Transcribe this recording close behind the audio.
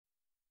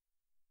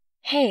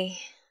Hey,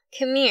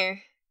 come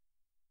here.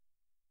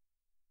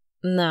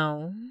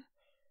 No.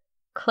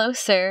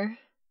 Closer.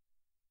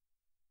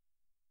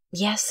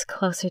 Yes,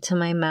 closer to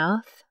my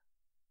mouth.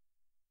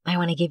 I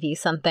want to give you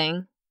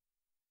something.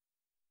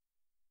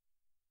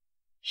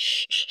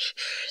 Shh, shh,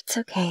 shh, it's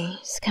okay.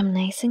 Just come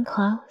nice and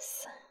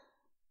close.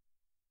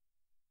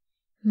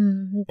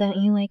 Don't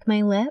you like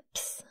my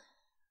lips?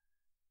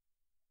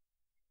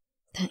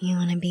 Don't you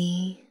want to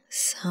be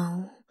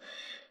so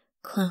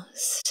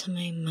close to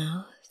my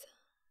mouth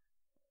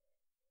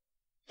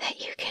that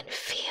you can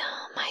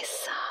feel my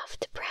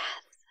soft breath?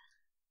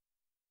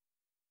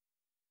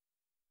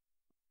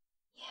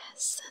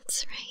 Yes,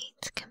 that's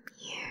right. Come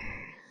here.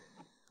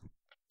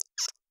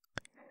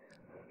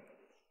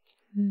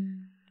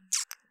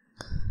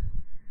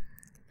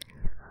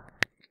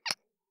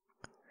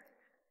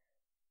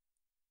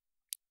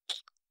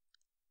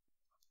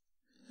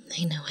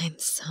 I know I'm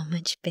so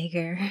much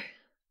bigger,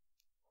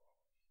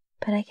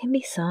 but I can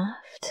be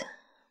soft.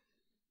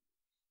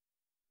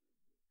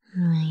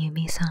 Will you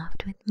be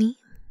soft with me?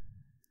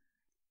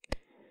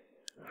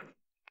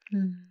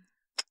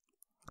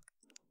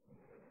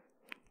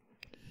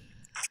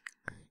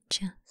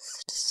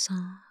 Just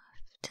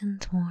soft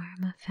and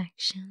warm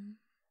affection.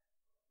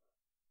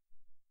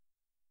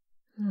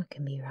 What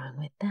can be wrong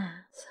with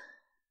that?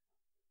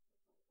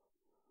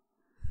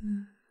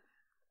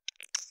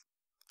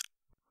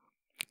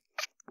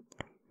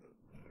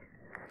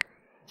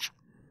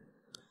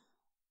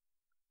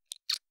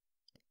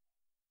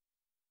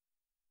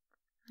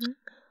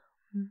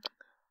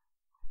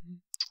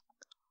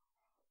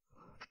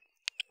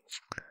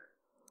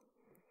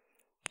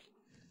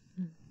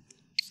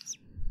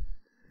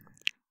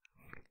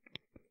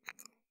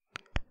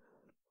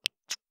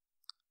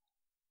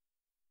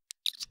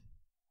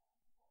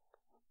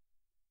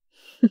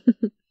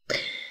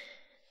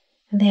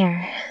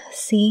 There,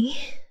 see?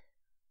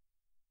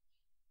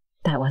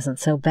 That wasn't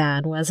so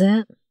bad, was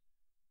it?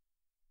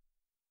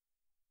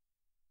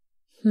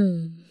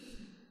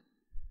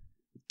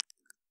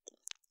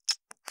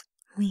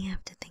 We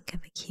have to think of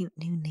a cute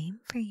new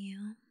name for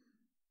you.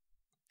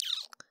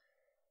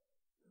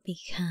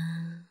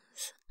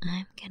 Because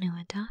I'm gonna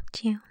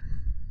adopt you.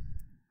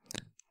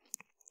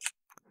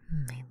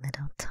 My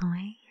little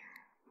toy.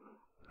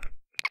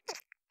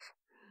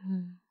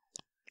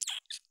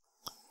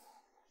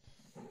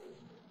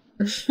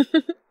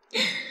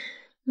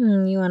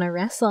 You wanna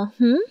wrestle,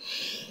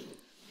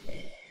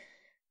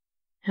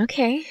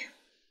 Okay.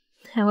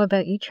 How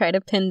about you try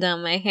to pin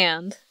down my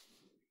hand?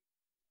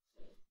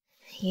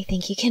 You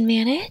think you can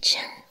manage?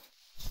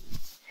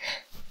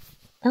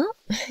 Oh,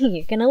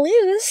 you're gonna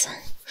lose.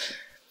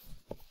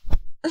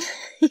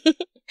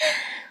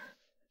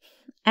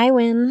 I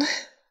win.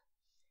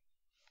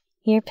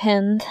 You're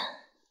pinned.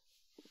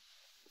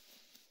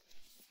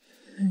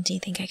 Do you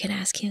think I could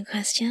ask you a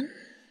question?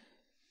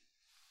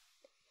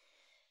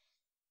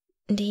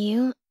 Do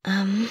you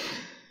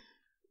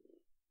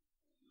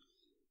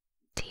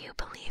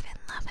believe in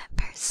love at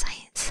first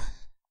sight?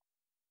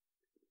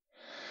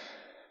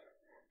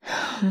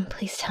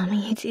 Please tell me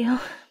you do.